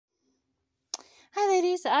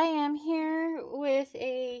ladies, I am here with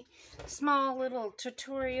a small little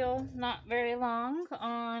tutorial, not very long,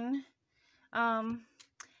 on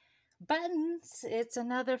buttons. It's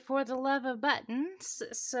another For the Love of Buttons.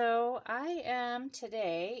 So I am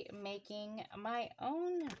today making my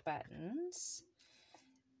own buttons,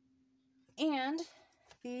 and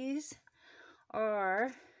these are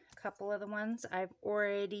a couple of the ones I've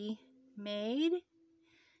already made.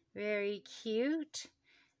 Very cute.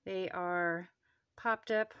 They are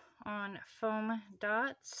popped up on foam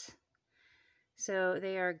dots, so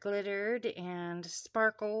they are glittered and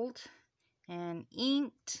sparkled and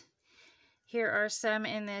inked. Here are some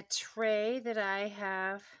in the tray that I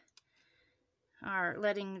are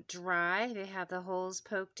letting dry. They have the holes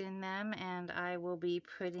poked in them, and I will be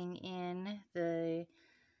putting in the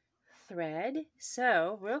thread.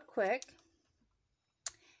 So real quick,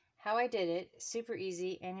 how I did it, super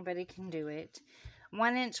easy, anybody can do it.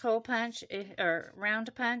 1-inch hole punch, or round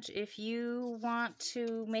punch. If you want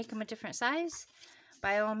to make them a different size,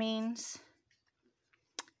 by all means,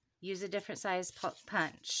 use a different size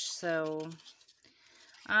punch. So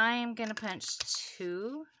I'm going to punch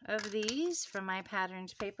 2 of these from my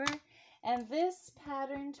patterned paper. And this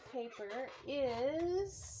patterned paper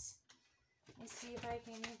is, let me see if I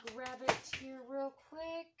can grab it here real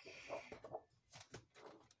quick.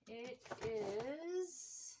 It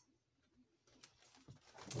is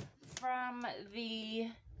from the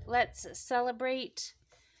Let's Celebrate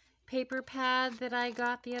paper pad that I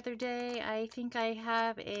got the other day. I think I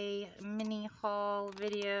have a mini haul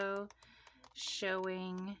video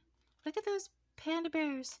showing, look at those panda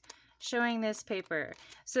bears, showing this paper.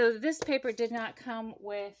 So this paper did not come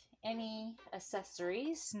with any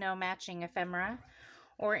accessories, no matching ephemera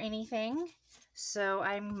or anything. So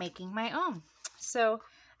I'm making my own. So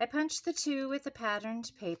I punched the 2 with the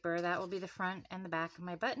patterned paper. That will be the front and the back of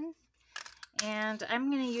my button. And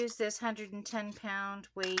I'm going to use this 110-pound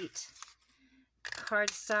weight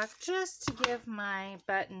cardstock just to give my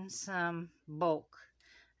button some bulk.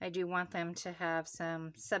 I do want them to have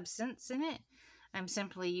some substance in it. I'm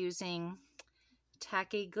simply using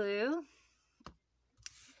tacky glue.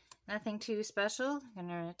 Nothing too special. I'm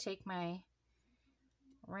going to take my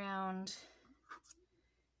round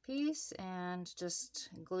piece and just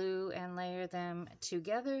glue and layer them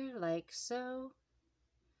together like so.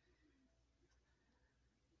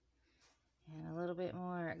 And a little bit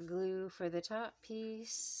more glue for the top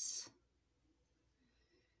piece.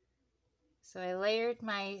 So I layered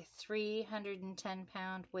my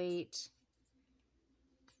 310-pound weight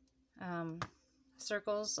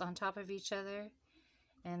circles on top of each other,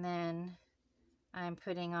 and then I'm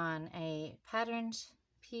putting on a patterned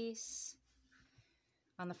piece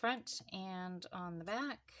on the front and on the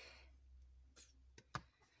back.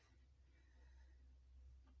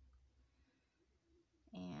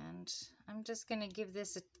 And I'm just going to give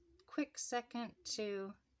this a quick second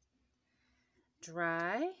to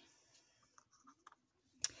dry.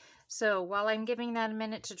 So while I'm giving that a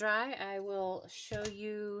minute to dry, I will show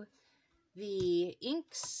you the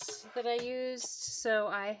inks that I used. So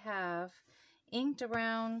I have inked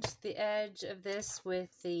around the edge of this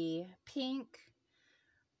with the pink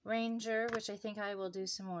Ranger, which I think I will do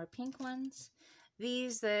some more pink ones.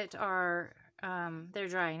 These that are, they're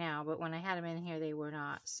dry now, but when I had them in here, they were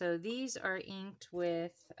not. So these are inked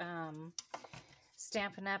with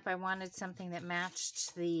Stampin' Up! I wanted something that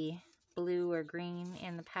matched the blue or green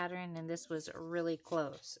in the pattern, and this was really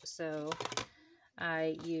close. So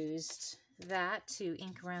I used that to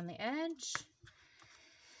ink around the edge.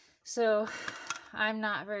 So I'm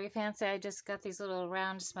not very fancy. I just got these little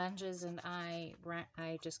round sponges, and I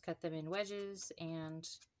just cut them in wedges and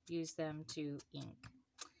use them to ink.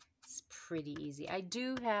 It's pretty easy. I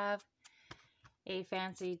do have a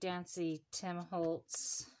fancy dancy Tim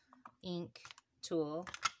Holtz ink tool,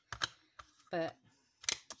 but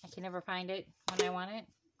I can never find it when I want it.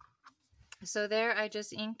 So there, I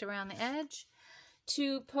just inked around the edge.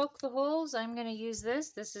 To poke the holes, I'm going to use this.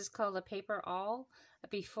 This is called a paper awl.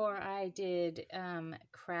 Before I did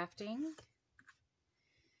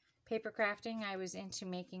paper crafting, I was into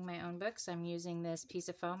making my own books. I'm using this piece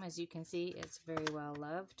of foam. As you can see, it's very well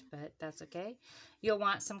loved, but that's okay. You'll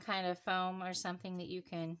want some kind of foam or something that you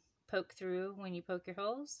can poke through when you poke your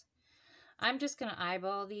holes. I'm just going to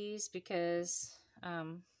eyeball these because I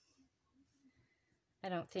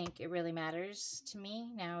don't think it really matters to me.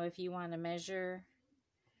 Now, if you want to measure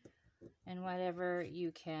and whatever,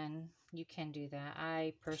 you can do that.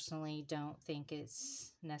 I personally don't think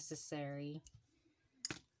it's necessary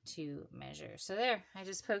to measure. So there, I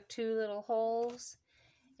just poked 2 little holes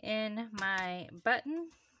in my button.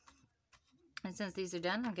 And since these are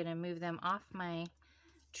done, I'm going to move them off my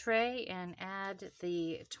tray and add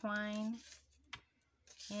the twine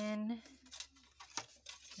in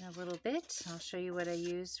a little bit. I'll show you what I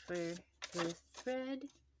use for the thread.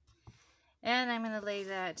 And I'm going to lay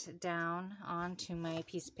that down onto my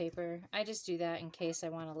piece of paper. I just do that in case I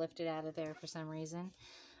want to lift it out of there for some reason.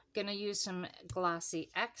 I'm going to use some glossy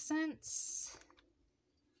accents.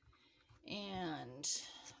 And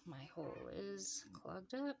my hole is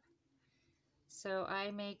clogged up. So I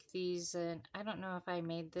make these, I don't know if I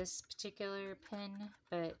made this particular pin,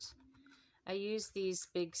 but I use these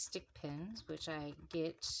big stick pins, which I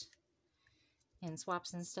get in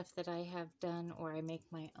swaps and stuff that I have done, or I make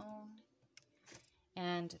my own.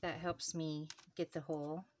 And that helps me get the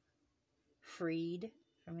hole freed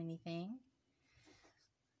from anything.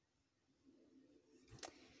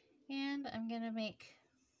 And I'm going to make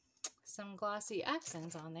some glossy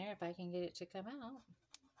accents on there if I can get it to come out.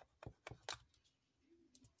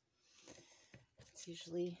 It's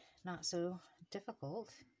usually not so difficult.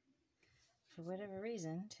 For whatever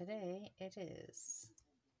reason, today it is.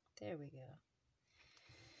 There we go.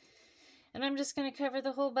 And I'm just going to cover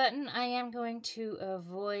the whole button. I am going to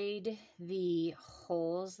avoid the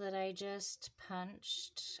holes that I just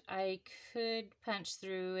punched. I could punch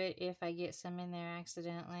through it if I get some in there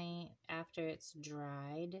accidentally after it's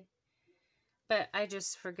dried. But I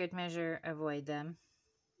just, for good measure, avoid them.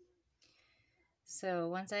 So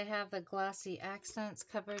once I have the glossy accents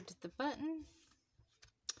covered the button,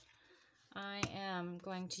 I am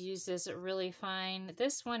going to use this really fine.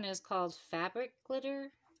 This one is called fabric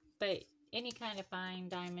glitter, but any kind of fine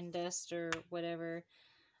diamond dust or whatever.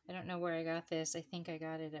 I don't know where I got this. I think I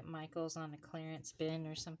got it at Michael's on a clearance bin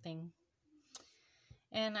or something.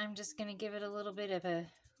 And I'm just going to give it a little bit of a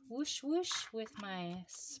whoosh whoosh with my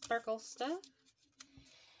sparkle stuff.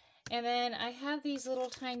 And then I have these little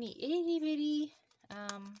tiny itty bitty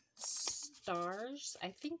stars.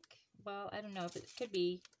 I think, well, I don't know if it could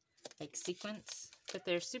be like sequins, but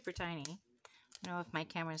they're super tiny. I don't know if my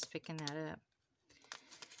camera's picking that up.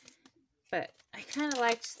 But I kind of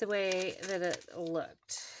liked the way that it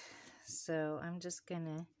looked. So I'm just going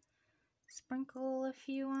to sprinkle a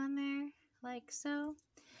few on there, like so.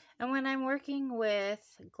 And when I'm working with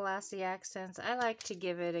glossy accents, I like to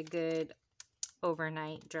give it a good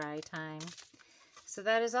overnight dry time. So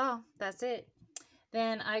that is all. That's it.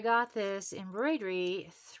 Then I got this embroidery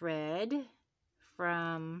thread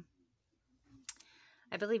from,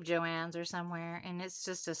 I believe, Joann's or somewhere. And it's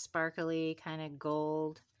just a sparkly kind of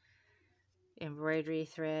gold embroidery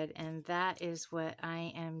thread, and that is what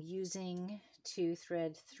I am using to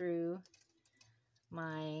thread through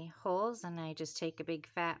my holes. And I just take a big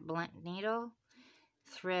fat blunt needle,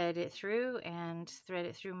 thread it through, and thread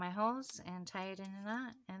it through my holes and tie it in a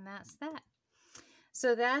knot, and that's that.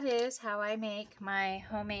 So that is how I make my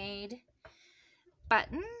homemade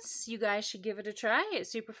buttons. You guys should give it a try.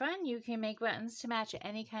 It's super fun. You can make buttons to match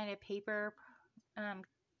any kind of paper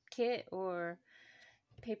kit or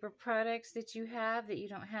paper products that you have that you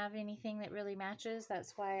don't have anything that really matches.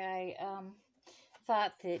 That's why I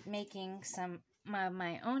thought that making some of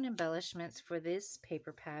my own embellishments for this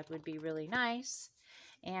paper pad would be really nice.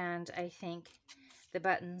 And I think the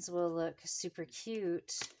buttons will look super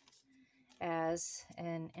cute as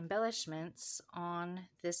an embellishments on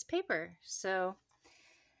this paper. So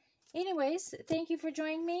anyways, thank you for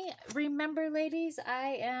joining me. Remember, ladies,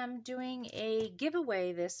 I am doing a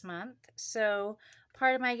giveaway this month. So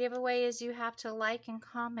part of my giveaway is you have to like and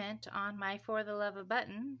comment on my For the Love of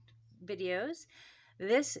Button videos.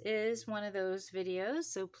 This is one of those videos,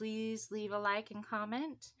 so please leave a like and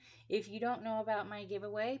comment. If you don't know about my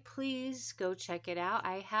giveaway, please go check it out.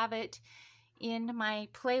 I have it in my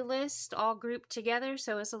playlist all grouped together,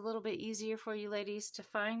 so it's a little bit easier for you ladies to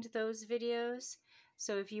find those videos.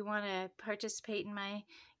 So if you want to participate in my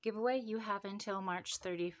giveaway, you have until March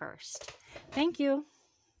 31st. Thank you.